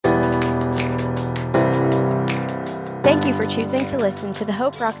Thank you for choosing to listen to the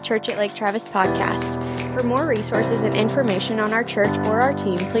Hope Rock Church at Lake Travis podcast. For more resources and information on our church or our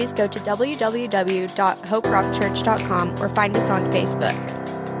team, please go to www.hoperockchurch.com or find us on Facebook.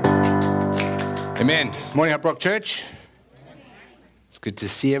 Amen. Morning, Hope Rock Church. It's good to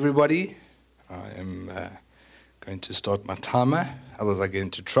see everybody. I am going to start my timer, otherwise I get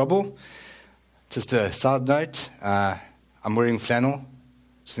into trouble. Just a side note, I'm wearing flannel,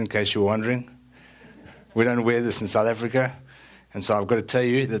 just in case you're wondering. We don't wear this in South Africa, and so I've got to tell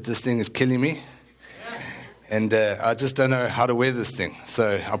you that this thing is killing me, and I just don't know how to wear this thing.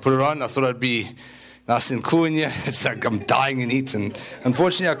 So I put it on. I thought I'd be nice and cool in here. It's like I'm dying in heat, and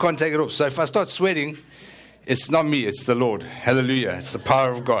unfortunately I can't take it off. So if I start sweating, it's not me, it's the Lord. Hallelujah. It's the power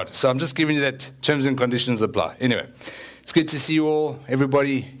of God. So I'm just giving you that terms and conditions apply. Anyway, it's good to see you all,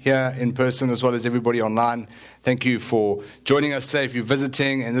 everybody here in person as well as everybody online. Thank you for joining us today. If you're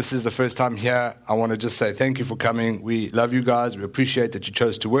visiting and this is the first time here, I want to just say thank you for coming. We love you guys. We appreciate that you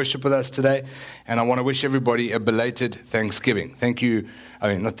chose to worship with us today. And I want to wish everybody a belated Thanksgiving. Thank you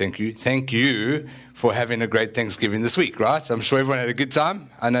for having a great Thanksgiving this week, right? I'm sure everyone had a good time.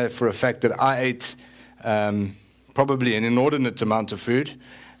 I know for a fact that I ate probably an inordinate amount of food.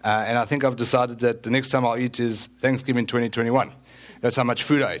 And I think I've decided that the next time I'll eat is Thanksgiving 2021. That's how much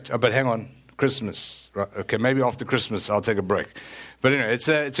food I ate. Oh, but hang on, Christmas. Right, okay, maybe after Christmas I'll take a break. But anyway, it's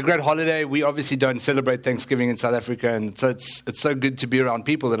a great holiday. We obviously don't celebrate Thanksgiving in South Africa, and so it's so good to be around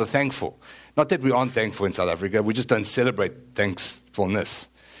people that are thankful. Not that we aren't thankful in South Africa, we just don't celebrate thankfulness.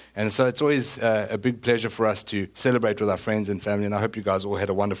 And so it's always a big pleasure for us to celebrate with our friends and family, and I hope you guys all had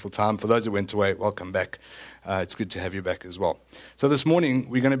a wonderful time. For those who went away, welcome back. It's good to have you back as well. So this morning,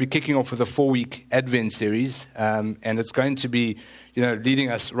 we're going to be kicking off with a 4-week Advent series, and it's going to be, leading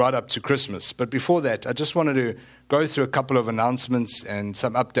us right up to Christmas. But before that, I just wanted to go through a couple of announcements and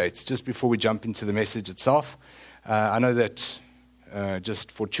some updates just before we jump into the message itself. I know that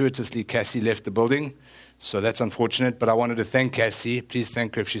just fortuitously, Cassie left the building, so that's unfortunate, but I wanted to thank Cassie. Please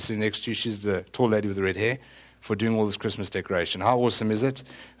thank her if she's sitting next to you. She's the tall lady with the red hair, for doing all this Christmas decoration. How awesome is it?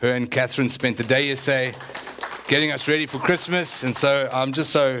 Her and Catherine spent the day yesterday getting us ready for Christmas, and so I'm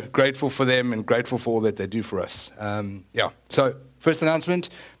just so grateful for them and grateful for all that they do for us. So first announcement,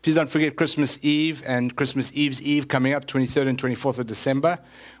 please don't forget Christmas Eve and Christmas Eve's Eve coming up, 23rd and 24th of December.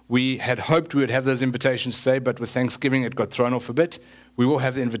 We had hoped we would have those invitations today, but with Thanksgiving it got thrown off a bit. We will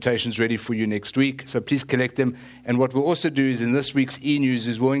have the invitations ready for you next week, so please collect them. And what we'll also do is in this week's e-news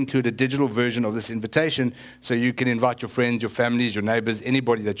is we'll include a digital version of this invitation so you can invite your friends, your families, your neighbors,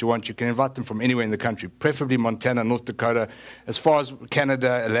 anybody that you want. You can invite them from anywhere in the country, preferably Montana, North Dakota, as far as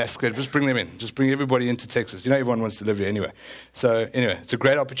Canada, Alaska. Just bring them in. Just bring everybody into Texas. Everyone wants to live here anyway. So anyway, it's a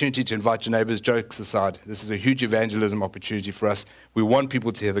great opportunity to invite your neighbors. Jokes aside, this is a huge evangelism opportunity for us. We want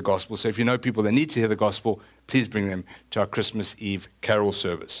people to hear the gospel. So if you know people that need to hear the gospel, please bring them to our Christmas Eve carol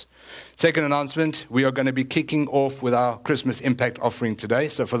service. Second announcement, we are going to be kicking off with our Christmas Impact offering today.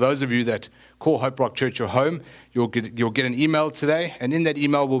 So for those of you that call Hope Rock Church your home, you'll get an email today, and in that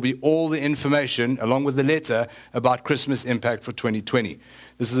email will be all the information, along with the letter, about Christmas Impact for 2020.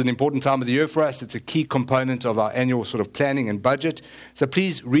 This is an important time of the year for us. It's a key component of our annual sort of planning and budget. So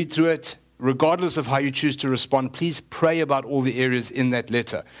please read through it. Regardless of how you choose to respond, please pray about all the areas in that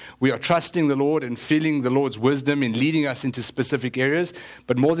letter. We are trusting the Lord and feeling the Lord's wisdom in leading us into specific areas,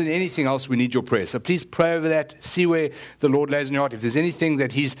 but more than anything else, we need your prayer. So please pray over that, see where the Lord lays in your heart. If there's anything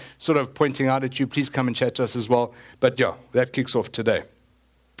that He's sort of pointing out at you, please come and chat to us as well. But that kicks off today.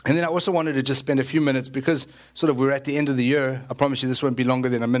 And then I also wanted to just spend a few minutes, because sort of we're at the end of the year. I promise you this won't be longer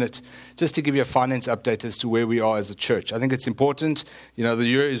than a minute, just to give you a finance update as to where we are as a church. I think it's important. The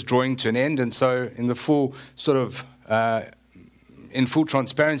year is drawing to an end, and so in the full sort of in full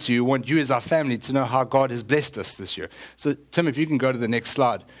transparency, we want you as our family to know how God has blessed us this year. So Tim, if you can go to the next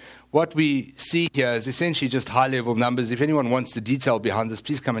slide. What we see here is essentially just high-level numbers. If anyone wants the detail behind this,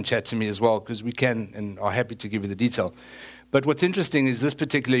 please come and chat to me as well, because we can and are happy to give you the detail. But what's interesting is this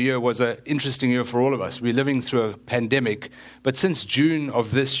particular year was an interesting year for all of us. We're living through a pandemic, but since June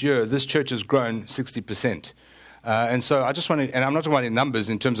of this year, this church has grown 60%. And so I just want to, and I'm not talking about in numbers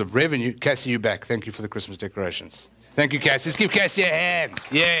in terms of revenue. Cassie, you back. Thank you for the Christmas decorations. Thank you, Cassie. Let's give Cassie a hand.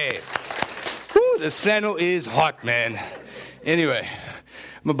 Yeah. Woo, this flannel is hot, man. Anyway,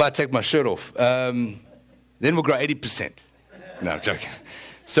 I'm about to take my shirt off. Then we'll grow 80%. No, I'm joking.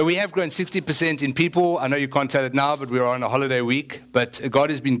 So we have grown 60% in people. I know you can't tell it now, but we are on a holiday week. But God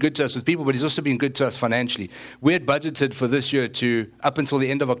has been good to us with people, but He's also been good to us financially. We had budgeted for this year to, up until the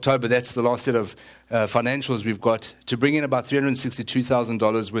end of October, that's the last set of financials we've got, to bring in about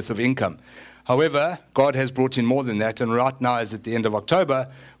 $362,000 worth of income. However, God has brought in more than that, and right now, as at the end of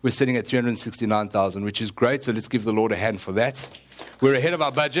October, we're sitting at $369,000, which is great, so let's give the Lord a hand for that. We're ahead of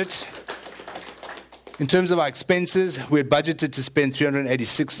our budget. In terms of our expenses, we had budgeted to spend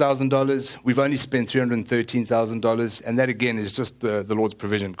 $386,000. We've only spent $313,000, and that again is just the Lord's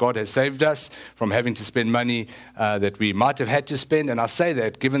provision. God has saved us from having to spend money that we might have had to spend, and I say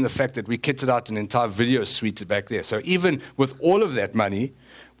that given the fact that we kitted out an entire video suite back there. So even with all of that money,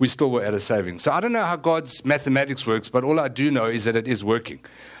 we still were at a saving. So I don't know how God's mathematics works, but all I do know is that it is working.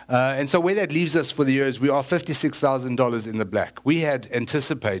 And so where that leaves us for the year is we are $56,000 in the black. We had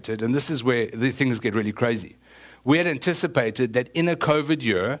anticipated, and this is where the things get really crazy. We had anticipated that in a COVID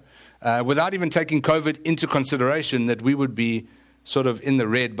year, without even taking COVID into consideration, that we would be sort of in the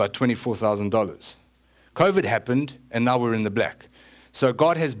red by $24,000. COVID happened, and now we're in the black. So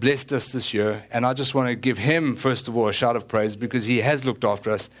God has blessed us this year, and I just want to give him, first of all, a shout of praise because he has looked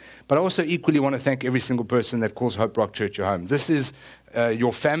after us. But I also equally want to thank every single person that calls Hope Rock Church your home. This is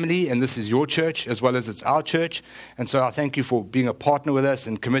your family, and this is your church as well as it's our church. And so I thank you for being a partner with us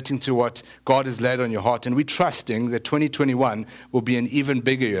and committing to what God has laid on your heart. And we're trusting that 2021 will be an even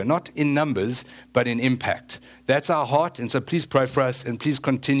bigger year, not in numbers, but in impact. That's our heart, and so please pray for us, and please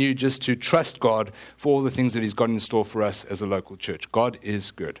continue just to trust God for all the things that he's got in store for us as a local church. God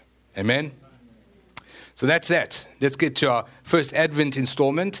is good. Amen? So that's that. Let's get to our first Advent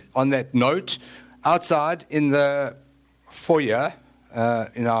installment. On that note, outside in the foyer,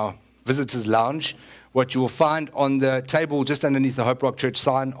 in our visitors' lounge, what you will find on the table just underneath the Hope Rock Church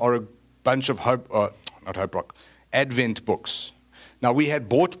sign are a bunch of Advent books. Now, we had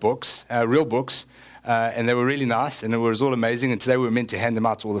bought books, real books, and they were really nice, and it was all amazing, and today we were meant to hand them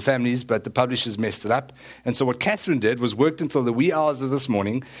out to all the families, but the publishers messed it up. And so what Catherine did was worked until the wee hours of this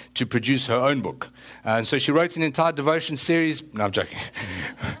morning to produce her own book. And so she wrote an entire devotion series. No, I'm joking.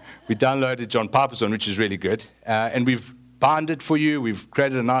 We downloaded John Piper's one, which is really good, and we've bound it for you. We've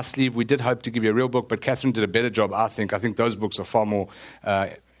created a nice sleeve. We did hope to give you a real book, but Catherine did a better job, I think. I think those books are far more,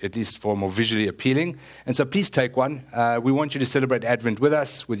 at least far more visually appealing. And so please take one. We want you to celebrate Advent with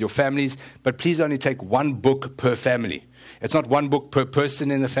us, with your families, but please only take one book per family. It's not one book per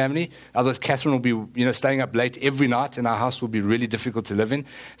person in the family. Otherwise, Catherine will be, staying up late every night, and our house will be really difficult to live in.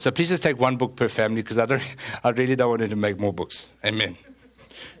 So please just take one book per family, because I really don't want her to make more books. Amen.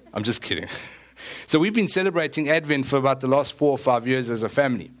 I'm just kidding. So we've been celebrating Advent for about the last 4 or 5 years as a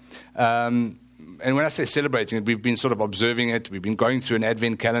family. And when I say celebrating it, we've been sort of observing it. We've been going through an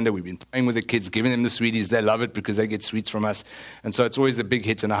Advent calendar. We've been playing with the kids, giving them the sweeties. They love it because they get sweets from us. And so it's always a big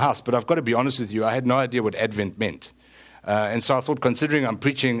hit in our house. But I've got to be honest with you, I had no idea what Advent meant. And so I thought, considering I'm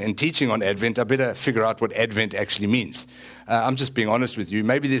preaching and teaching on Advent, I better figure out what Advent actually means. I'm just being honest with you.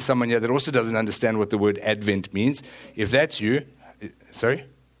 Maybe there's someone here that also doesn't understand what the word Advent means. If that's you, sorry?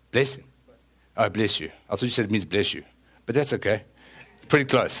 Blessing. Oh, bless you. I thought you said it means bless you. But that's okay. It's pretty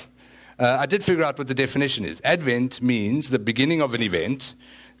close. I did figure out what the definition is. Advent means the beginning of an event,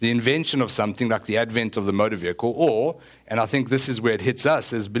 the invention of something like the advent of the motor vehicle, or, and I think this is where it hits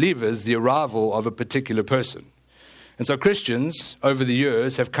us as believers, the arrival of a particular person. And so Christians, over the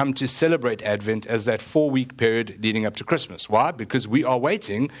years, have come to celebrate Advent as that 4-week period leading up to Christmas. Why? Because we are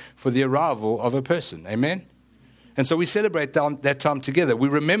waiting for the arrival of a person. Amen? And so we celebrate that time together. We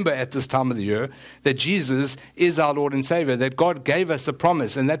remember at this time of the year that Jesus is our Lord and Savior, that God gave us a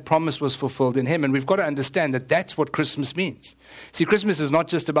promise, and that promise was fulfilled in him. And we've got to understand that that's what Christmas means. See, Christmas is not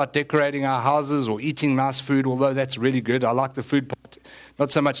just about decorating our houses or eating nice food, although that's really good. I like the food part, not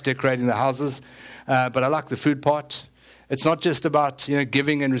so much decorating the houses, but I like the food part. It's not just about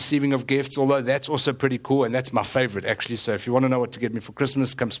giving and receiving of gifts, although that's also pretty cool, and that's my favorite, actually. So if you want to know what to get me for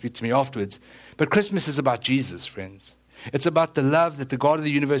Christmas, come speak to me afterwards. But Christmas is about Jesus, friends. It's about the love that the God of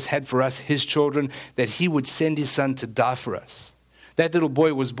the universe had for us, his children, that he would send his son to die for us. That little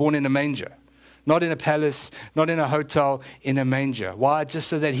boy was born in a manger, not in a palace, not in a hotel, in a manger. Why? Just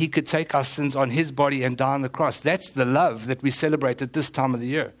so that he could take our sins on his body and die on the cross. That's the love that we celebrate at this time of the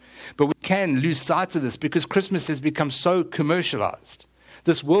year. But we can lose sight of this because Christmas has become so commercialized.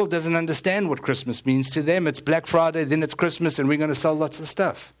 This world doesn't understand what Christmas means. To them, it's Black Friday, then it's Christmas, and we're going to sell lots of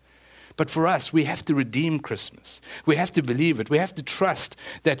stuff. But for us, we have to redeem Christmas. We have to believe it. We have to trust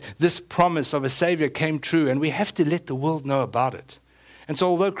that this promise of a Savior came true, and we have to let the world know about it. And so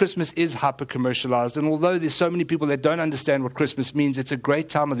although Christmas is hyper-commercialized, and although there's so many people that don't understand what Christmas means, it's a great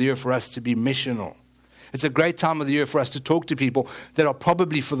time of the year for us to be missional. It's a great time of the year for us to talk to people that are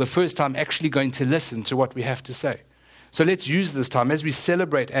probably for the first time actually going to listen to what we have to say. So let's use this time as we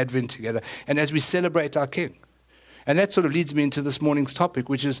celebrate Advent together and as we celebrate our King. And that sort of leads me into this morning's topic,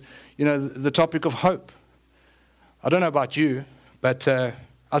 which is, the topic of hope. I don't know about you, but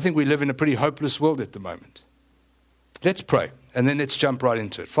I think we live in a pretty hopeless world at the moment. Let's pray, and then let's jump right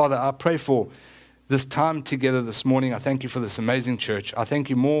into it. Father, I pray for this time together this morning. I thank you for this amazing church. I thank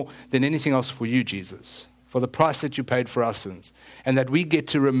you more than anything else for you, Jesus, for the price that you paid for our sins, and that we get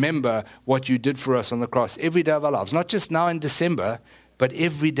to remember what you did for us on the cross every day of our lives, not just now in December, but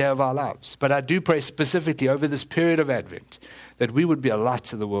every day of our lives. But I do pray specifically over this period of Advent that we would be a light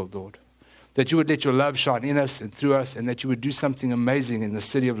to the world, Lord, that you would let your love shine in us and through us, and that you would do something amazing in the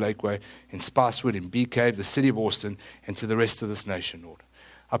city of Lakeway, in Spicewood, in Bee Cave, the city of Austin, and to the rest of this nation, Lord.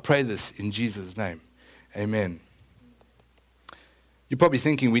 I pray this in Jesus' name. Amen. You're probably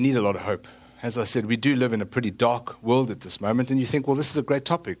thinking we need a lot of hope. As I said, we do live in a pretty dark world at this moment, and you think, well, this is a great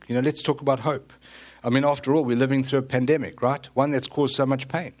topic. Let's talk about hope. I mean, after all, we're living through a pandemic, right? One that's caused so much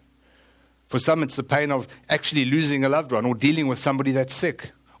pain. For some, it's the pain of actually losing a loved one or dealing with somebody that's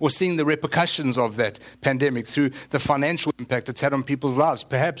sick, or seeing the repercussions of that pandemic through the financial impact it's had on people's lives.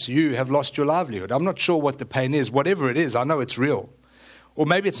 Perhaps you have lost your livelihood. I'm not sure what the pain is. Whatever it is, I know it's real. Or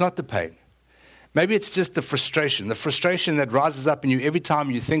maybe it's not the pain. Maybe it's just the frustration that rises up in you every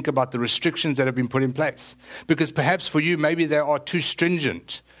time you think about the restrictions that have been put in place. Because perhaps for you, maybe they are too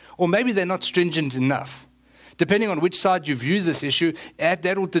stringent, or maybe they're not stringent enough. Depending on which side you view this issue,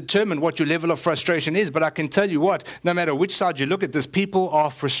 that will determine what your level of frustration is. But I can tell you what, no matter which side you look at this, people are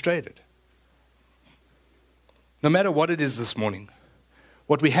frustrated. No matter what it is this morning,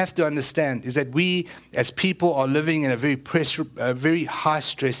 what we have to understand is that we as people are living in a very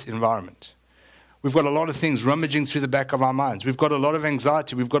high-stress environment. We've got a lot of things rummaging through the back of our minds. We've got a lot of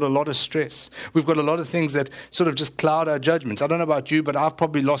anxiety. We've got a lot of stress. We've got a lot of things that sort of just cloud our judgments. I don't know about you, but I've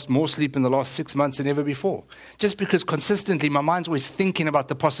probably lost more sleep in the last 6 months than ever before. Just because consistently my mind's always thinking about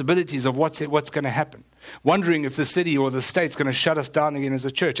the possibilities of what's going to happen. Wondering if the city or the state's going to shut us down again as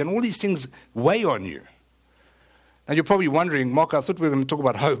a church. And all these things weigh on you. Now you're probably wondering, Mark, I thought we were going to talk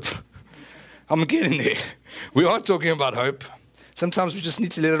about hope. I'm getting there. We are talking about hope. Sometimes we just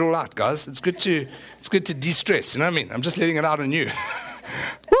need to let it all out, guys. It's good to de-stress, you know what I mean? I'm just letting it out on you.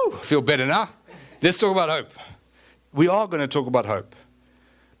 Woo, feel better now. Let's talk about hope. We are going to talk about hope.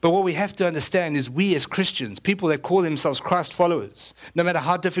 But what we have to understand is we as Christians, people that call themselves Christ followers, no matter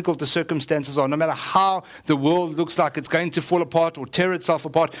how difficult the circumstances are, no matter how the world looks like it's going to fall apart or tear itself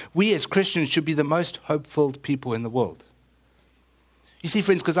apart, we as Christians should be the most hope-filled people in the world. You see,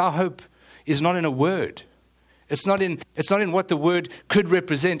 friends, because our hope is not in a word. It's not in what the word could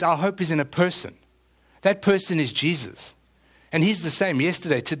represent. Our hope is in a person. That person is Jesus. And he's the same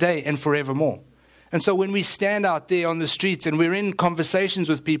yesterday, today, and forevermore. And so when we stand out there on the streets and we're in conversations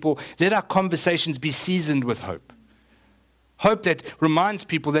with people, let our conversations be seasoned with hope. Hope that reminds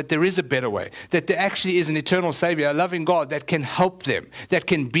people that there is a better way, that there actually is an eternal Savior, a loving God that can help them, that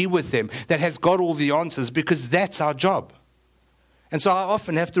can be with them, that has got all the answers, because that's our job. And so I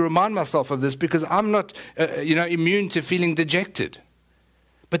often have to remind myself of this because I'm not, immune to feeling dejected.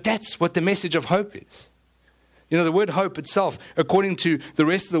 But that's what the message of hope is. The word hope itself, according to the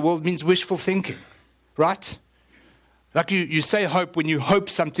rest of the world, means wishful thinking, right? Like you say hope when you hope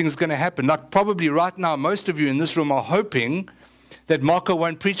something's going to happen. Like probably right now, most of you in this room are hoping that Marco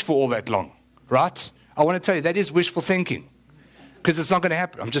won't preach for all that long, right? I want to tell you, that is wishful thinking because it's not going to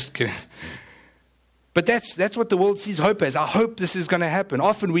happen. I'm just kidding. But that's what the world sees hope as. I hope this is going to happen.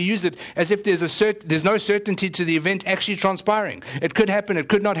 Often we use it as if there's no certainty to the event actually transpiring. It could happen, it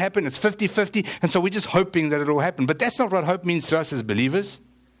could not happen. It's 50-50, and so we're just hoping that it will happen. But that's not what hope means to us as believers.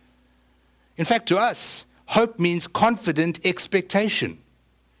 In fact, to us, hope means confident expectation.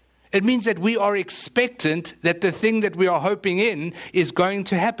 It means that we are expectant that the thing that we are hoping in is going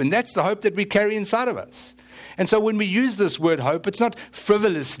to happen. That's the hope that we carry inside of us. And so when we use this word hope, it's not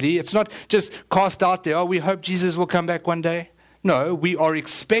frivolously, it's not just cast out there, we hope Jesus will come back one day. No, we are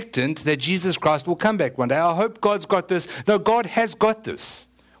expectant that Jesus Christ will come back one day. I hope God's got this. No, God has got this.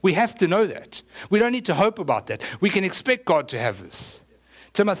 We have to know that. We don't need to hope about that. We can expect God to have this.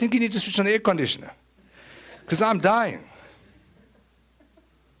 Tim, I think you need to switch on the air conditioner because I'm dying.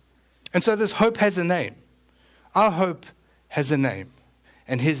 And so this hope has a name. Our hope has a name.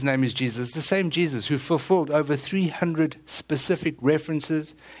 And his name is Jesus, the same Jesus who fulfilled over 300 specific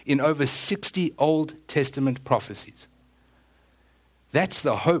references in over 60 Old Testament prophecies. That's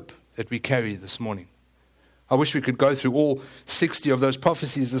the hope that we carry this morning. I wish we could go through all 60 of those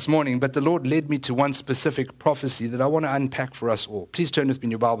prophecies this morning, but the Lord led me to one specific prophecy that I want to unpack for us all. Please turn with me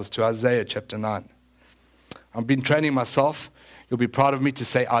in your Bibles to Isaiah chapter 9. I've been training myself. You'll be proud of me to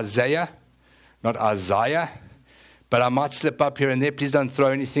say Isaiah, not Isaiah. But I might slip up here and there. Please don't throw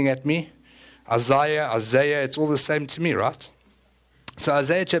anything at me. Isaiah, it's all the same to me, right? So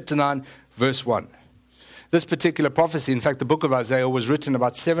Isaiah chapter 9, verse 1. This particular prophecy, in fact, the book of Isaiah, was written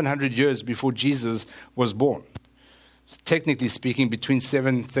about 700 years before Jesus was born. Technically speaking, between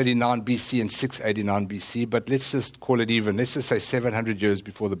 739 BC and 689 BC, but let's just call it even. Let's just say 700 years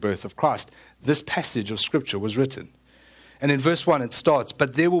before the birth of Christ. This passage of Scripture was written. And in verse 1 it starts,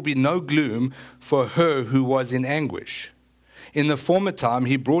 "But there will be no gloom for her who was in anguish. In the former time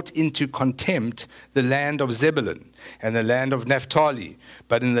he brought into contempt the land of Zebulun and the land of Naphtali.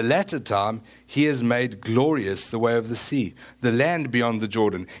 But in the latter time he has made glorious the way of the sea, the land beyond the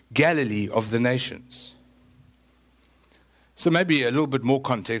Jordan, Galilee of the nations." So maybe a little bit more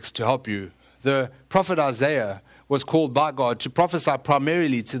context to help you. The prophet Isaiah was called by God to prophesy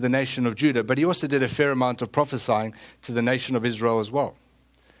primarily to the nation of Judah, but he also did a fair amount of prophesying to the nation of Israel as well.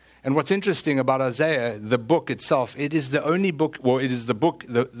 And what's interesting about Isaiah, the book itself, it is the only book,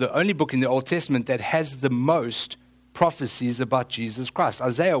 the only book in the Old Testament that has the most prophecies about Jesus Christ.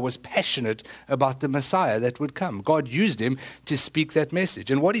 Isaiah was passionate about the Messiah that would come. God used him to speak that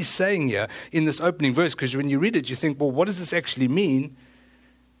message. And what he's saying here in this opening verse, because when you read it, you think, well, what does this actually mean?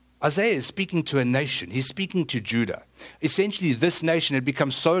 Isaiah is speaking to a nation. He's speaking to Judah. Essentially, this nation had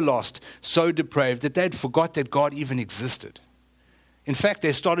become so lost, so depraved, that they had forgot that God even existed. In fact,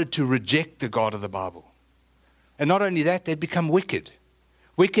 they started to reject the God of the Bible. And not only that, they'd become wicked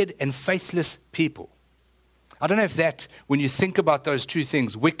and faithless people. I don't know if that, when you think about those two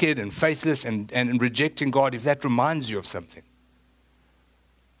things, wicked and faithless and rejecting God, if that reminds you of something.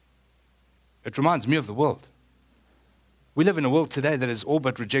 It reminds me of the world. We live in a world today that has all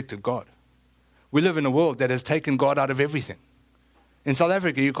but rejected God. We live in a world that has taken God out of everything. In South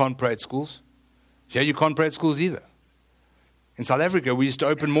Africa, you can't pray at schools. Here, you can't pray at schools either. In South Africa, we used to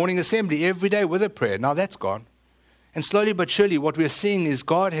open morning assembly every day with a prayer. Now that's gone. And slowly but surely, what we're seeing is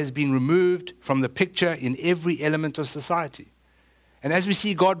God has been removed from the picture in every element of society. And as we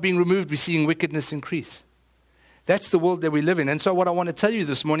see God being removed, we're seeing wickedness increase. That's the world that we live in. And so what I want to tell you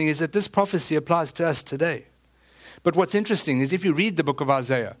this morning is that this prophecy applies to us today. But what's interesting is if you read the book of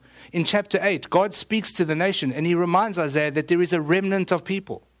Isaiah, in chapter 8, God speaks to the nation and he reminds Isaiah that there is a remnant of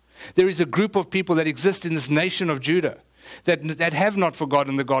people. There is a group of people that exist in this nation of Judah that have not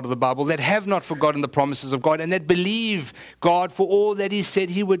forgotten the God of the Bible, that have not forgotten the promises of God, and that believe God for all that he said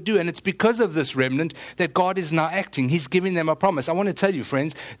he would do. And it's because of this remnant that God is now acting. He's giving them a promise. I want to tell you,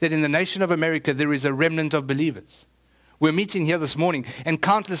 friends, that in the nation of America, there is a remnant of believers. We're meeting here this morning, and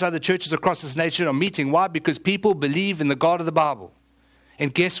countless other churches across this nation are meeting. Why? Because people believe in the God of the Bible.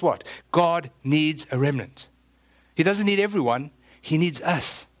 And guess what? God needs a remnant. He doesn't need everyone. He needs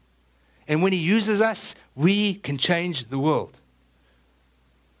us. And when he uses us, we can change the world.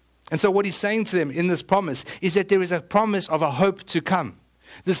 And so what he's saying to them in this promise is that there is a promise of a hope to come.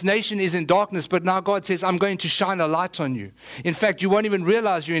 This nation is in darkness, but now God says, I'm going to shine a light on you. In fact, you won't even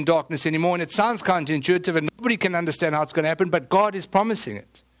realize you're in darkness anymore, and it sounds counterintuitive, and nobody can understand how it's going to happen, but God is promising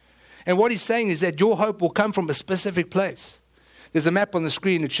it. And what he's saying is that your hope will come from a specific place. There's a map on the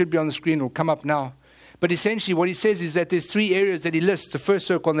screen. It should be on the screen. It will come up now. But essentially what he says is that there's three areas that he lists. The first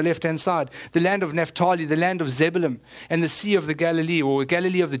circle on the left-hand side, the land of Naphtali, the land of Zebulun, and the Sea of the Galilee, or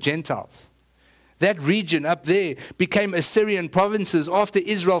Galilee of the Gentiles. That region up there became Assyrian provinces after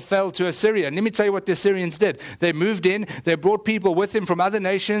Israel fell to Assyria. And let me tell you what the Assyrians did. They moved in, they brought people with them from other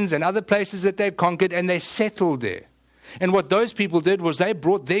nations and other places that they'd conquered, and they settled there. And what those people did was they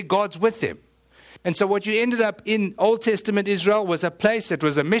brought their gods with them. And so what you ended up in Old Testament Israel was a place that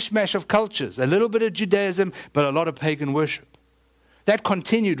was a mishmash of cultures, a little bit of Judaism, but a lot of pagan worship. That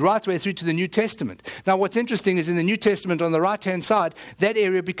continued right the way through to the New Testament. Now what's interesting is in the New Testament on the right-hand side, that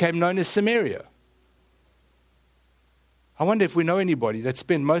area became known as Samaria. I wonder if we know anybody that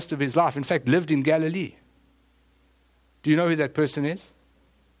spent most of his life, in fact, lived in Galilee. Do you know who that person is?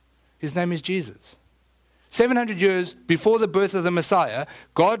 His name is Jesus. 700 years before the birth of the Messiah,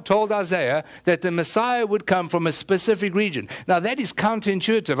 God told Isaiah that the Messiah would come from a specific region. Now that is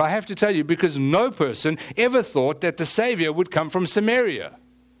counterintuitive, I have to tell you, because no person ever thought that the Savior would come from Samaria.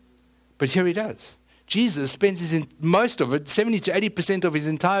 But here he does. Jesus spends most of it, 70 to 80% of his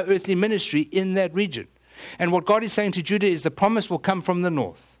entire earthly ministry in that region. And what God is saying to Judah is the promise will come from the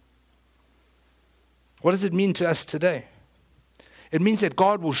north. What does it mean to us today? It means that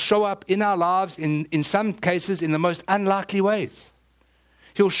God will show up in our lives in some cases in the most unlikely ways.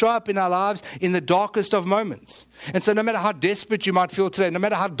 He'll show up in our lives in the darkest of moments. And so no matter how desperate you might feel today, no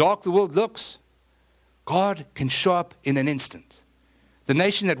matter how dark the world looks, God can show up in an instant. The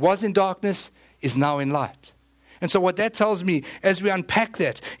nation that was in darkness is now in light. And so what that tells me as we unpack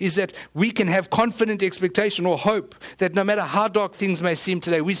that is that we can have confident expectation or hope that no matter how dark things may seem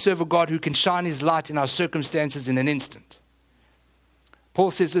today, we serve a God who can shine his light in our circumstances in an instant. Paul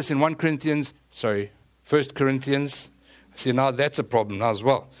says this in 1 1 Corinthians, see now that's a problem now as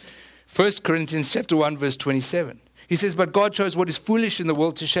well. 1 Corinthians chapter 1 verse 27. He says, but God chose what is foolish in the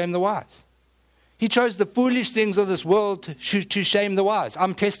world to shame the wise. He chose the foolish things of this world to shame the wise.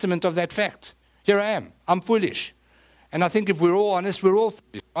 I'm testament of that fact. Here I am. I'm foolish. And I think if we're all honest, we're all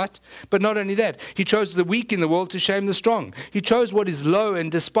foolish, right? But not only that, he chose the weak in the world to shame the strong. He chose what is low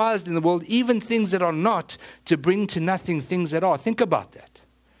and despised in the world, even things that are not, to bring to nothing things that are. Think about that.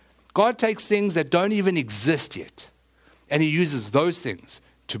 God takes things that don't even exist yet, and he uses those things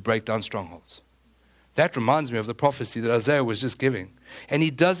to break down strongholds. That reminds me of the prophecy that Isaiah was just giving. And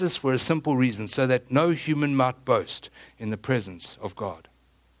he does this for a simple reason, so that no human might boast in the presence of God.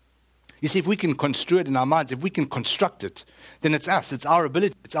 You see, if we can construe it in our minds, if we can construct it, then it's us, it's our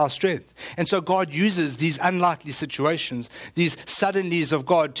ability, it's our strength. And so God uses these unlikely situations, these suddenlies of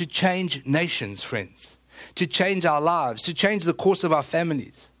God, to change nations, friends, to change our lives, to change the course of our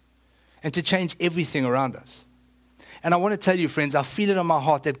families, and to change everything around us. And I want to tell you, friends, I feel it on my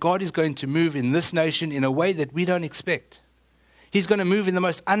heart that God is going to move in this nation in a way that we don't expect. He's going to move in the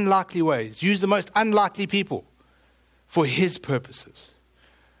most unlikely ways, use the most unlikely people for his purposes.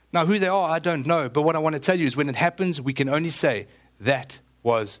 Now, who they are, I don't know. But what I want to tell you is when it happens, we can only say, that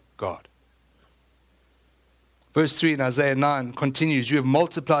was God. Verse 3 in Isaiah 9 continues, you have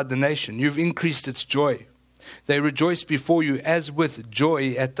multiplied the nation, you've increased its joy. They rejoice before you as with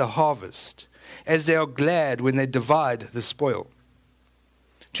joy at the harvest, as they are glad when they divide the spoil.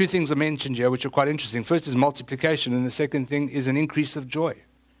 Two things are mentioned here which are quite interesting. First is multiplication, and the second thing is an increase of joy.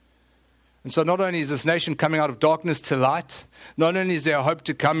 And so not only is this nation coming out of darkness to light, not only is there a hope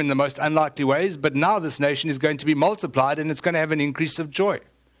to come in the most unlikely ways, but now this nation is going to be multiplied and it's going to have an increase of joy.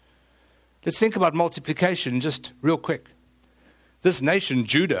 Let's think about multiplication just real quick. This nation,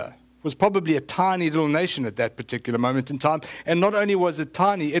 Judah, was probably a tiny little nation at that particular moment in time. And not only was it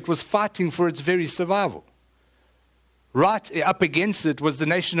tiny, it was fighting for its very survival. Right up against it was the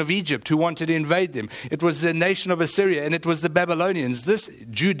nation of Egypt who wanted to invade them. It was the nation of Assyria, and it was the Babylonians. This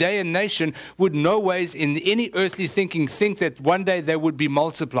Judean nation would no ways in any earthly thinking think that one day they would be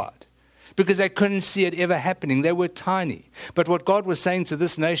multiplied, because they couldn't see it ever happening. They were tiny. But what God was saying to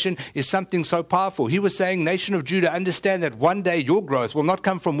this nation is something so powerful. He was saying, nation of Judah, understand that one day your growth will not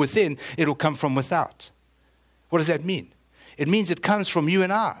come from within, it will come from without. What does that mean? It means it comes from you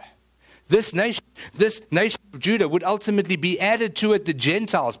and I. This nation of Judah would ultimately be added to it the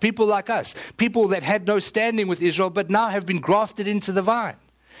Gentiles, people like us, people that had no standing with Israel, but now have been grafted into the vine.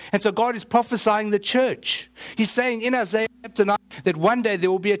 And so God is prophesying the church. He's saying in Isaiah chapter 9 that one day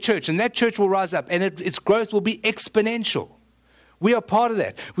there will be a church, and that church will rise up, and its growth will be exponential. We are part of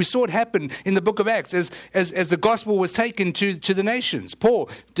that. We saw it happen in the book of Acts as the gospel was taken to the nations. Paul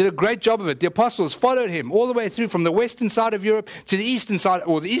did a great job of it. The apostles followed him all the way through from the western side of Europe to the eastern side,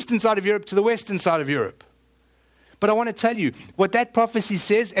 or the eastern side of Europe to the western side of Europe. But I want to tell you, what that prophecy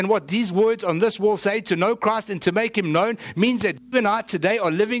says and what these words on this wall say, to know Christ and to make him known, means that you and I today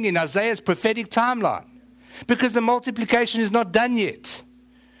are living in Isaiah's prophetic timeline. Because the multiplication is not done yet.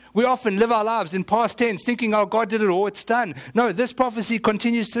 We often live our lives in past tense, thinking, oh, God did it all, it's done. No, this prophecy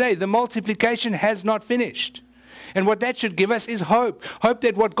continues today. The multiplication has not finished. And what that should give us is hope. Hope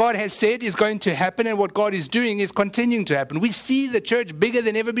that what God has said is going to happen and what God is doing is continuing to happen. We see the church bigger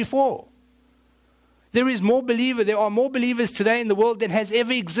than ever before. There are more believers today in the world than has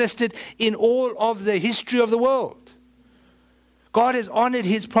ever existed in all of the history of the world. God has honored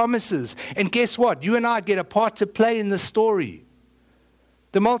his promises. And guess what? You and I get a part to play in the story.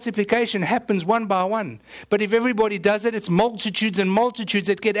 The multiplication happens one by one. But if everybody does it, it's multitudes and multitudes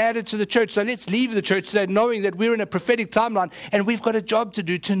that get added to the church. So let's leave the church today knowing that we're in a prophetic timeline and we've got a job to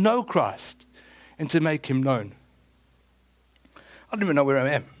do to know Christ and to make him known. I don't even know where I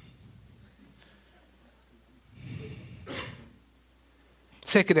am.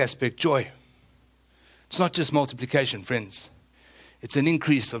 Second aspect, joy. It's not just multiplication, friends. It's an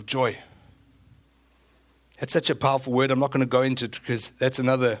increase of joy. That's such a powerful word. I'm not going to go into it because that's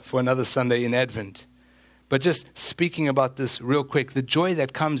for another Sunday in Advent. But just speaking about this real quick, the joy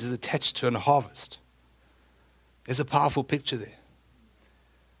that comes is attached to a harvest. There's a powerful picture there.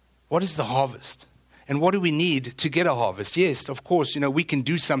 What is the harvest? And what do we need to get a harvest? Yes, of course, we can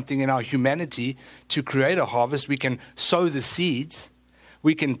do something in our humanity to create a harvest. We can sow the seeds.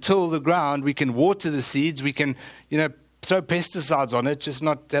 We can till the ground. We can water the seeds. We can, throw pesticides on it, just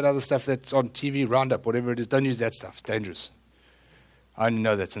not that other stuff that's on TV, Roundup, whatever it is. Don't use that stuff. It's dangerous. I only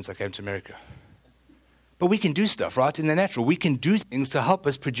know that since I came to America. But we can do stuff, right, in the natural. We can do things to help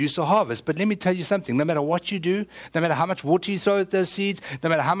us produce a harvest. But let me tell you something. No matter what you do, no matter how much water you throw at those seeds, no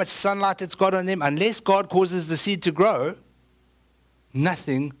matter how much sunlight it's got on them, unless God causes the seed to grow,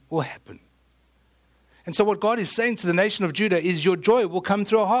 nothing will happen. And so what God is saying to the nation of Judah is your joy will come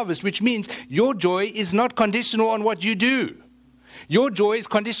through a harvest, which means your joy is not conditional on what you do. Your joy is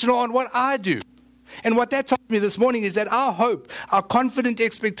conditional on what I do. And what that tells me this morning is that our hope, our confident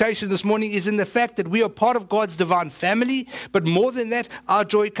expectation this morning is in the fact that we are part of God's divine family. But more than that, our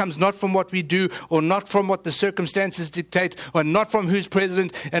joy comes not from what we do or not from what the circumstances dictate or not from who's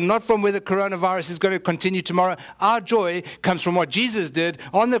president and not from whether coronavirus is going to continue tomorrow. Our joy comes from what Jesus did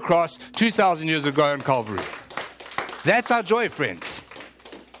on the cross 2,000 years ago on Calvary. That's our joy, friends.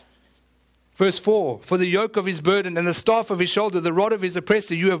 Verse 4, for the yoke of his burden and the staff of his shoulder, the rod of his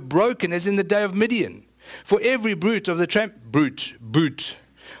oppressor, you have broken as in the day of Midian. For every brute of the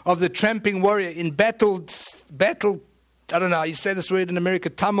tramping warrior in battle, I don't know how you say this word in America,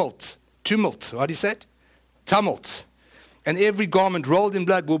 tumult, how do you say it? Tumult. And every garment rolled in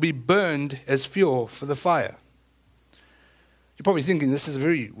blood will be burned as fuel for the fire. You're probably thinking this is a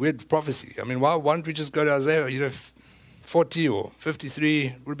very weird prophecy. I mean, why don't we just go to Isaiah, 40 or 53,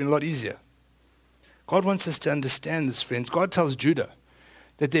 it would have been a lot easier. God wants us to understand this, friends. God tells Judah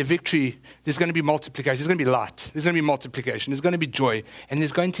that their victory, there's going to be multiplication, there's going to be light, there's going to be multiplication, there's going to be joy, and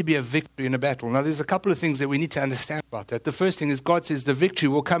there's going to be a victory in a battle. Now, there's a couple of things that we need to understand about that. The first thing is God says the victory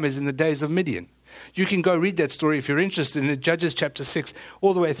will come as in the days of Midian. You can go read that story if you're interested in it, Judges chapter 6,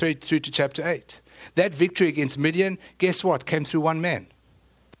 all the way through to chapter 8. That victory against Midian, guess what, came through one man.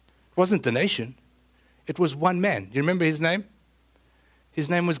 It wasn't the nation. It was one man. You remember his name? His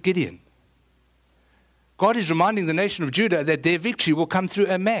name was Gideon. God is reminding the nation of Judah that their victory will come through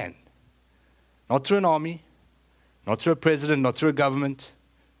a man. Not through an army, not through a president, not through a government,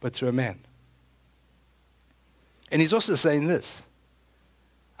 but through a man. And he's also saying this.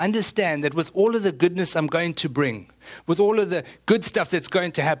 Understand that with all of the goodness I'm going to bring, with all of the good stuff that's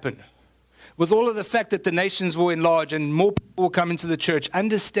going to happen, with all of the fact that the nations will enlarge and more people will come into the church,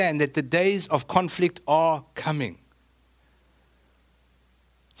 understand that the days of conflict are coming.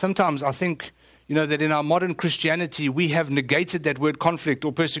 Sometimes I think, that in our modern Christianity, we have negated that word conflict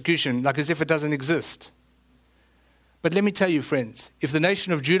or persecution, like as if it doesn't exist. But let me tell you, friends, if the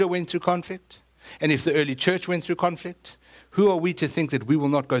nation of Judah went through conflict, and if the early church went through conflict, who are we to think that we will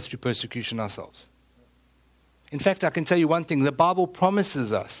not go through persecution ourselves? In fact, I can tell you one thing. The Bible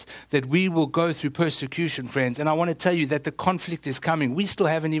promises us that we will go through persecution, friends. And I want to tell you that the conflict is coming. We still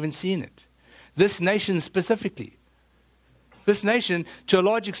haven't even seen it. This nation specifically. This nation, to a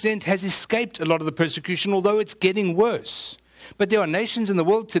large extent, has escaped a lot of the persecution, although it's getting worse. But there are nations in the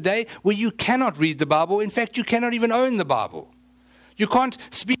world today where you cannot read the Bible. In fact, you cannot even own the Bible. You can't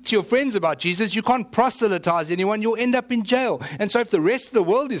speak to your friends about Jesus. You can't proselytize anyone. You'll end up in jail. And so if the rest of the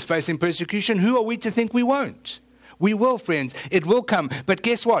world is facing persecution, who are we to think we won't? We will, friends. It will come. But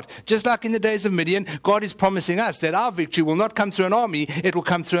guess what? Just like in the days of Midian, God is promising us that our victory will not come through an army. It will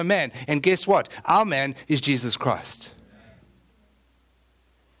come through a man. And guess what? Our man is Jesus Christ.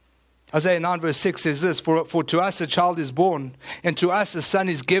 Isaiah 9 verse 6 says this, For to us a child is born, and to us a son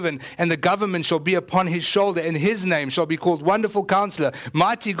is given, and the government shall be upon his shoulder, and his name shall be called Wonderful Counselor,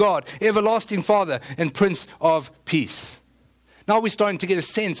 Mighty God, Everlasting Father, and Prince of Peace. Now we're starting to get a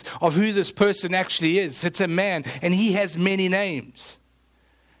sense of who this person actually is. It's a man, and he has many names.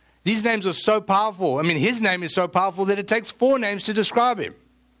 These names are so powerful. I mean, his name is so powerful that it takes 4 names to describe him.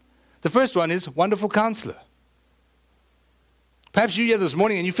 The first one is Wonderful Counselor. Perhaps you're here this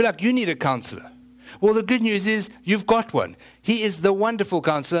morning and you feel like you need a counselor. Well, the good news is you've got one. He is the Wonderful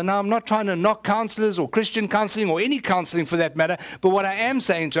Counselor. Now, I'm not trying to knock counselors or Christian counseling or any counseling for that matter, but what I am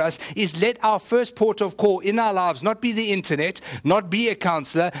saying to us is let our first port of call in our lives not be the internet, not be a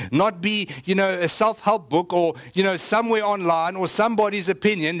counselor, not be, a self-help book or, somewhere online or somebody's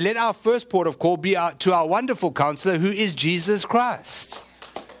opinion. Let our first port of call be to our Wonderful Counselor, who is Jesus Christ.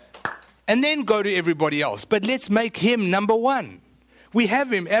 And then go to everybody else. But let's make him number one. We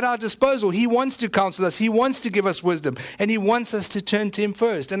have him at our disposal. He wants to counsel us. He wants to give us wisdom. And he wants us to turn to him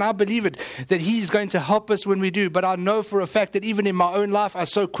first. And I believe it, that he's going to help us when we do. But I know for a fact that even in my own life, I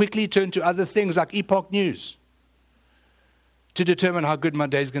so quickly turn to other things like Epoch News to determine how good my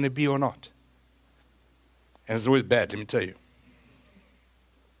day is going to be or not. And it's always bad, let me tell you.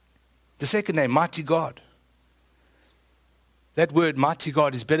 The second name, Mighty God. That word, Mighty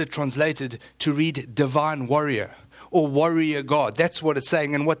God, is better translated to read Divine Warrior or Warrior God. That's what it's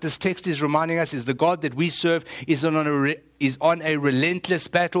saying. And what this text is reminding us is the God that we serve is on a relentless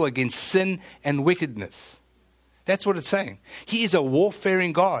battle against sin and wickedness. That's what it's saying. He is a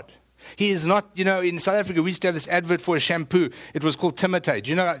warfaring God. He is not, in South Africa, we used to have this advert for a shampoo. It was called Timotei.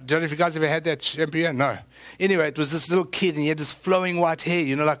 Do you know if you guys ever had that shampoo here? No. Anyway, it was this little kid, and he had this flowing white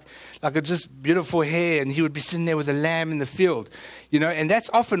hair, like a just beautiful hair, and he would be sitting there with a lamb in the field, and that's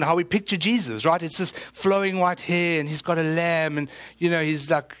often how we picture Jesus, right? It's this flowing white hair, and he's got a lamb, and, he's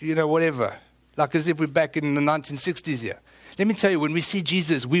like, whatever, like as if we're back in the 1960s here. Let me tell you, when we see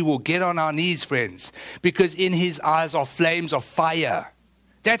Jesus, we will get on our knees, friends, because in his eyes are flames of fire.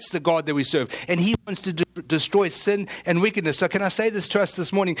 That's the God that we serve. And he wants to destroy sin and wickedness. So can I say this to us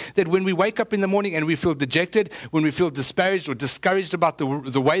this morning, that when we wake up in the morning and we feel dejected, when we feel disparaged or discouraged about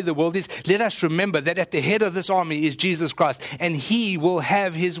the way the world is, let us remember that at the head of this army is Jesus Christ, and he will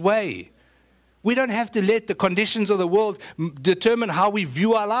have his way. We don't have to let the conditions of the world determine how we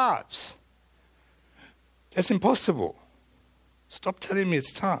view our lives. That's impossible. Stop telling me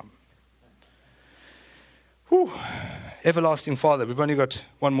it's time. Whew. Everlasting Father. We've only got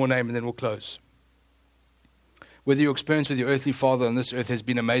one more name and then we'll close. Whether your experience with your earthly father on this earth has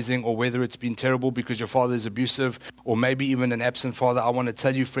been amazing, or whether it's been terrible because your father is abusive, or maybe even an absent father, I want to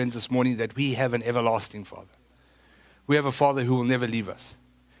tell you, friends, this morning that we have an everlasting Father. We have a Father who will never leave us.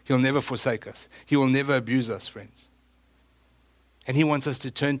 He'll never forsake us. He will never abuse us, friends. And he wants us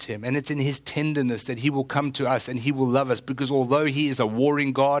to turn to him. And it's in his tenderness that he will come to us and he will love us. Because although he is a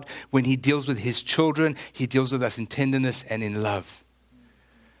warring God, when he deals with his children, he deals with us in tenderness and in love.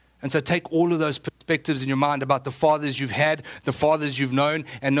 And so take all of those perspectives in your mind about the fathers you've had, the fathers you've known,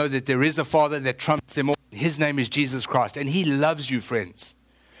 and know that there is a Father that trumps them all. His name is Jesus Christ. And he loves you, friends.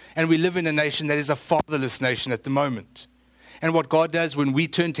 And we live in a nation that is a fatherless nation at the moment. And what God does when we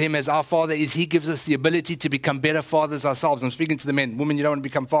turn to him as our Father is he gives us the ability to become better fathers ourselves. I'm speaking to the men. Women, you don't want to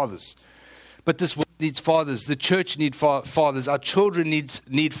become fathers. But this world needs fathers. The church needs fathers. Our children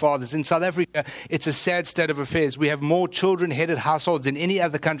need fathers. In South Africa, it's a sad state of affairs. We have more children-headed households than any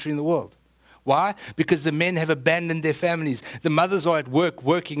other country in the world. Why? Because the men have abandoned their families. The mothers are at work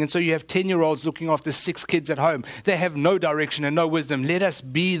working, and so you have 10-year-olds looking after 6 kids at home. They have no direction and no wisdom. Let us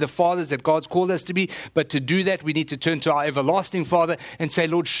be the fathers that God's called us to be, but to do that, we need to turn to our everlasting Father and say,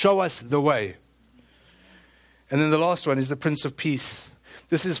 Lord, show us the way. And then the last one is the Prince of Peace.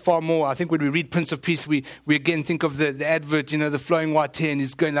 This is far more. I think when we read Prince of Peace, we again think of the advert, the flowing white hair, and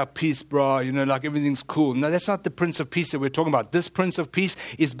he's going like, peace, bro, like everything's cool. No, that's not the Prince of Peace that we're talking about. This Prince of Peace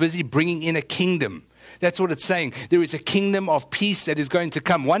is busy bringing in a kingdom. That's what it's saying. There is a kingdom of peace that is going to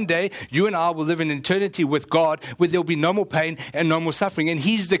come. One day, you and I will live in eternity with God, where there will be no more pain and no more suffering. And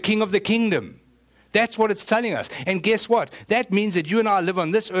he's the king of the kingdom. That's what it's telling us. And guess what? That means that you and I live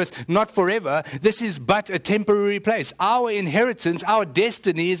on this earth not forever. This is but a temporary place. Our inheritance, our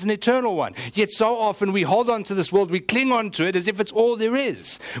destiny is an eternal one. Yet so often we hold on to this world, we cling on to it as if it's all there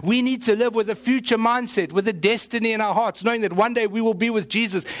is. We need to live with a future mindset, with a destiny in our hearts, knowing that one day we will be with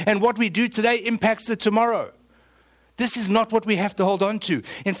Jesus, and what we do today impacts the tomorrow. This is not what we have to hold on to.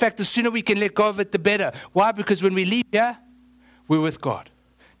 In fact, the sooner we can let go of it, the better. Why? Because when we leave here, we're with God.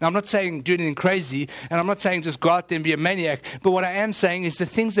 Now, I'm not saying do anything crazy, and I'm not saying just go out there and be a maniac, but what I am saying is the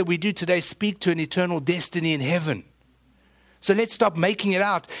things that we do today speak to an eternal destiny in heaven. So let's stop making it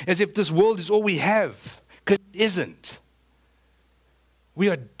out as if this world is all we have, because it isn't.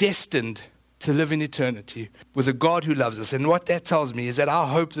 We are destined to live in eternity with a God who loves us. And what that tells me is that our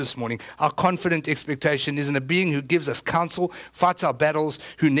hope this morning, our confident expectation is in a being who gives us counsel, fights our battles,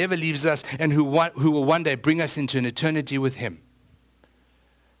 who never leaves us, and who will one day bring us into an eternity with him.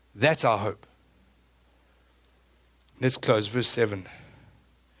 That's our hope. Let's close verse 7.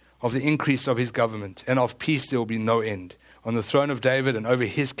 Of the increase of his government and of peace there will be no end. On the throne of David and over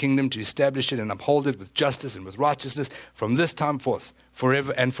his kingdom, to establish it and uphold it with justice and with righteousness from this time forth,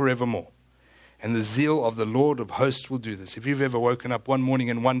 forever and forevermore. And the zeal of the Lord of hosts will do this. If you've ever woken up one morning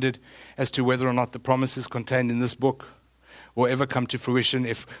and wondered as to whether or not the promises contained in this book will ever come to fruition,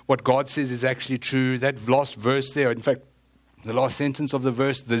 if what God says is actually true, that last verse there, in fact, the last sentence of the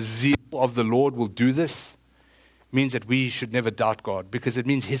verse, the zeal of the Lord will do this, means that we should never doubt God, because it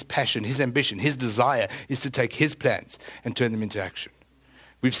means his passion, his ambition, his desire is to take his plans and turn them into action.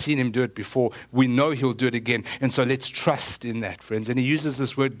 We've seen him do it before. We know he'll do it again. And so let's trust in that, friends. And he uses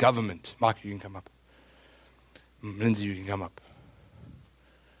this word government. Mark, you can come up. Lindsay, you can come up.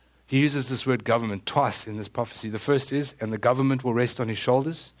 He uses this word government twice in this prophecy. The first is, and the government will rest on his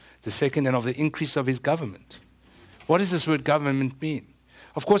shoulders. The second, and of the increase of his government. What does this word government mean?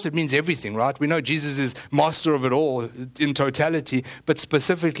 Of course, it means everything, right? We know Jesus is master of it all in totality, but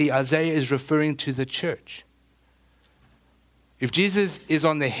specifically, Isaiah is referring to the church. If Jesus is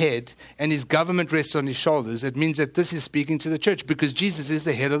on the head and his government rests on his shoulders, it means that this is speaking to the church, because Jesus is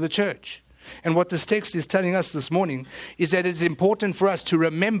the head of the church. And what this text is telling us this morning is that it's important for us to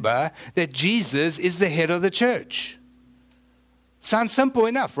remember that Jesus is the head of the church. Sounds simple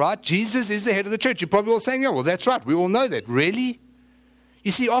enough, right? Jesus is the head of the church. You're probably all saying, yeah, well, that's right. We all know that. Really?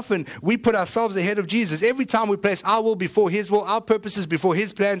 You see, often we put ourselves ahead of Jesus. Every time we place our will before his will, our purposes before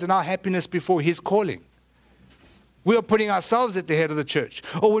his plans, and our happiness before his calling. We are putting ourselves at the head of the church.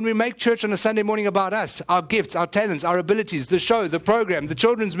 Or when we make church on a Sunday morning about us, our gifts, our talents, our abilities, the show, the program, the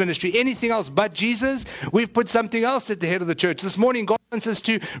children's ministry, anything else but Jesus, we've put something else at the head of the church. This morning, God wants us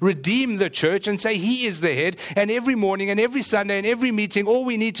to redeem the church and say he is the head. And every morning and every Sunday and every meeting, all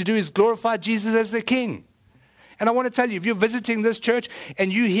we need to do is glorify Jesus as the King. And I want to tell you, if you're visiting this church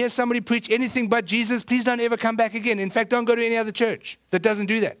and you hear somebody preach anything but Jesus, please don't ever come back again. In fact, don't go to any other church that doesn't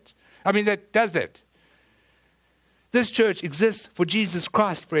do that. That does that. This church exists for Jesus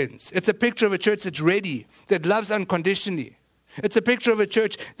Christ, friends. It's a picture of a church that's ready, that loves unconditionally. It's a picture of a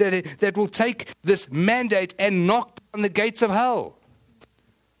church that will take this mandate and knock down the gates of hell.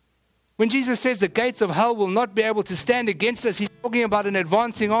 When Jesus says the gates of hell will not be able to stand against us, he's talking about an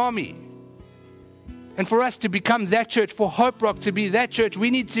advancing army. And for us to become that church, for Hope Rock to be that church, we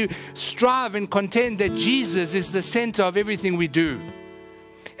need to strive and contend that Jesus is the center of everything we do.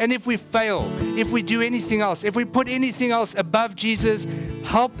 And if we fail, if we do anything else, if we put anything else above Jesus,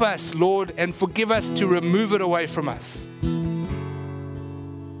 help us, Lord, and forgive us to remove it away from us.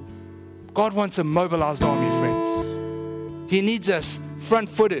 God wants a mobilized army, friends. He needs us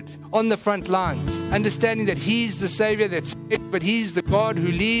front-footed, on the front lines, understanding that he's the Savior that's saved, but he's the God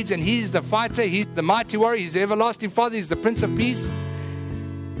who leads, and he's the fighter, he's the mighty warrior, he's the everlasting Father, he's the Prince of Peace.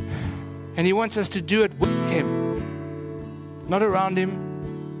 And he wants us to do it with him, not around him.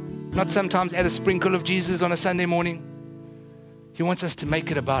 Not sometimes add a sprinkle of Jesus on a Sunday morning. He wants us to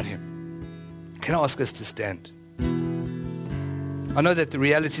make it about him. Can I ask us to stand? I know that the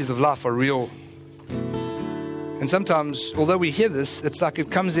realities of life are real. And sometimes, although we hear this, it's like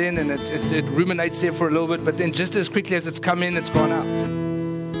it comes in and it ruminates there for a little bit, but then just as quickly as it's come in, it's gone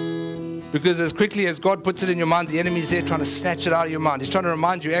out. Because as quickly as God puts it in your mind, the enemy's there trying to snatch it out of your mind. He's trying to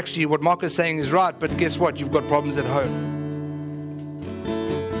remind you, actually, what Mark is saying is right, but guess what? You've got problems at home.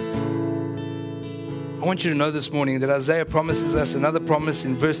 I want you to know this morning that Isaiah promises us another promise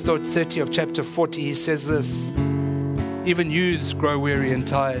in verse 30 of chapter 40. He says this: even youths grow weary and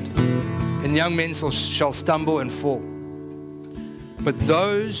tired, and young men shall stumble and fall. But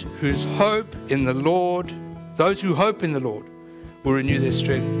those who hope in the Lord will renew their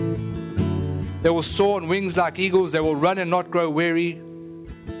strength. They will soar on wings like eagles. They will run and not grow weary.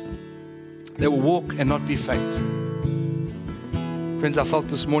 They will walk and not be faint. Friends, I felt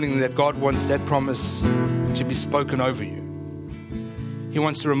this morning that God wants that promise to be spoken over you. He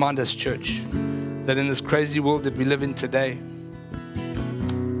wants to remind us, church, that in this crazy world that we live in today,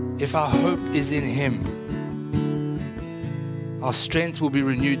 if our hope is in him, our strength will be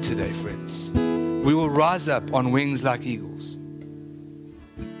renewed today, friends. We will rise up on wings like eagles.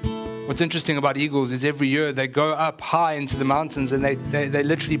 What's interesting about eagles is every year they go up high into the mountains and they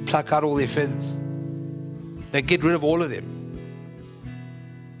literally pluck out all their feathers. They get rid of all of them.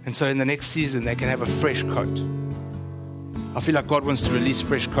 And so in the next season, they can have a fresh coat. I feel like God wants to release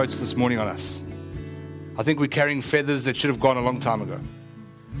fresh coats this morning on us. I think we're carrying feathers that should have gone a long time ago.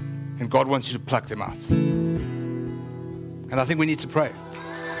 And God wants you to pluck them out. And I think we need to pray.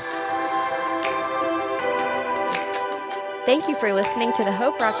 Thank you for listening to the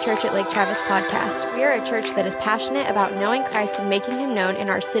Hope Rock Church at Lake Travis podcast. We are a church that is passionate about knowing Christ and making him known in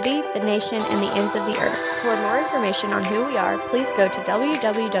our city, the nation, and the ends of the earth. For more information on who we are, please go to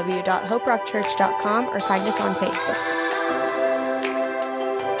www.hoperockchurch.com or find us on Facebook.